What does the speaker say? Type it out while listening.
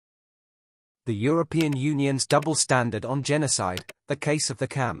The European Union's double standard on genocide, the case of the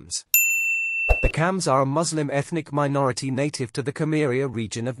Chams. The Chams are a Muslim ethnic minority native to the Bujaria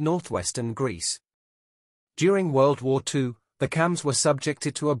region of northwestern Greece. During World War II, the Chams were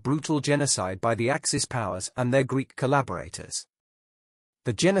subjected to a brutal genocide by the Axis powers and their Greek collaborators.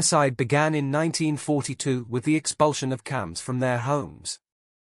 The genocide began in 1942 with the expulsion of Chams from their homes.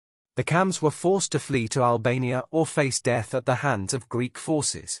 The Chams were forced to flee to Albania or face death at the hands of Greek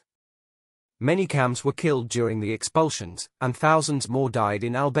forces. Many Chams were killed during the expulsions, and thousands more died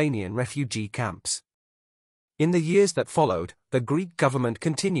in Albanian refugee camps. In the years that followed, the Greek government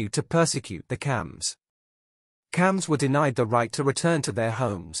continued to persecute the Chams. Chams were denied the right to return to their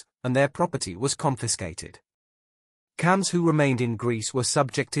homes, and their property was confiscated. Chams who remained in Greece were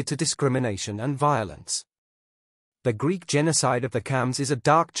subjected to discrimination and violence. The Greek genocide of the Chams is a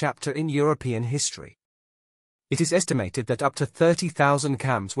dark chapter in European history. It is estimated that up to 30,000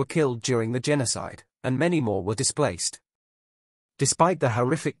 Chams were killed during the genocide, and many more were displaced. Despite the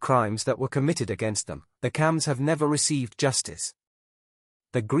horrific crimes that were committed against them, the Chams have never received justice.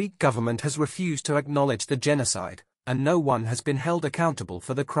 The Greek government has refused to acknowledge the genocide, and no one has been held accountable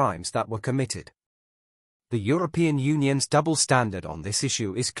for the crimes that were committed. The European Union's double standard on this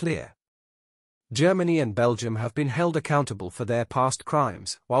issue is clear. Germany and Belgium have been held accountable for their past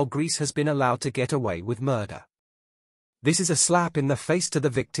crimes, while Greece has been allowed to get away with murder. This is a slap in the face to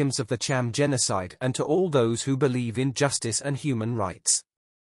the victims of the Cham genocide and to all those who believe in justice and human rights.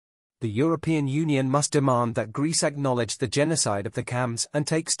 The European Union must demand that Greece acknowledge the genocide of the Chams and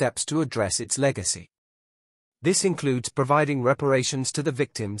take steps to address its legacy. This includes providing reparations to the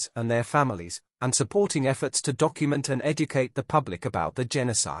victims and their families, and supporting efforts to document and educate the public about the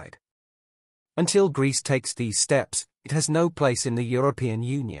genocide. Until Greece takes these steps, it has no place in the European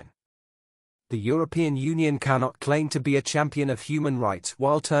Union. The European Union cannot claim to be a champion of human rights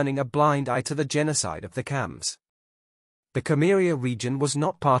while turning a blind eye to the genocide of the Chams. The Bujaria region was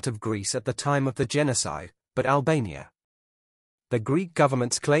not part of Greece at the time of the genocide, but Albania. The Greek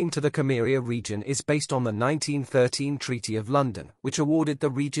government's claim to the Bujaria region is based on the 1913 Treaty of London, which awarded the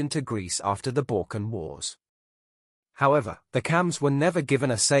region to Greece after the Balkan Wars. However, the Chams were never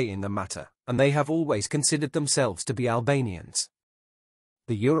given a say in the matter, and they have always considered themselves to be Albanians.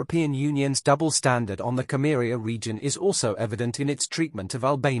 The European Union's double standard on the Bujaria region is also evident in its treatment of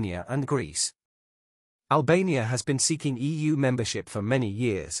Albania and Greece. Albania has been seeking EU membership for many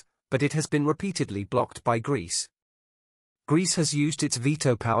years, but it has been repeatedly blocked by Greece. Greece has used its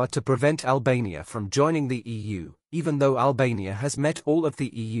veto power to prevent Albania from joining the EU, even though Albania has met all of the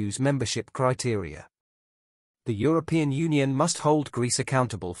EU's membership criteria. The European Union must hold Greece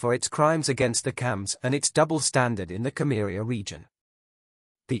accountable for its crimes against the Chams and its double standard in the Bujaria region.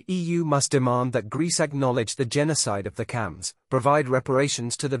 The EU must demand that Greece acknowledge the genocide of the Chams, provide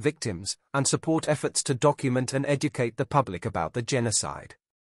reparations to the victims, and support efforts to document and educate the public about the genocide.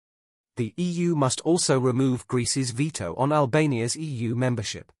 The EU must also remove Greece's veto on Albania's EU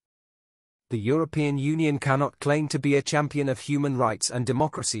membership. The European Union cannot claim to be a champion of human rights and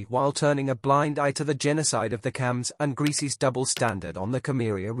democracy while turning a blind eye to the genocide of the Chams and Greece's double standard on the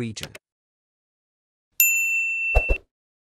Bujaria region.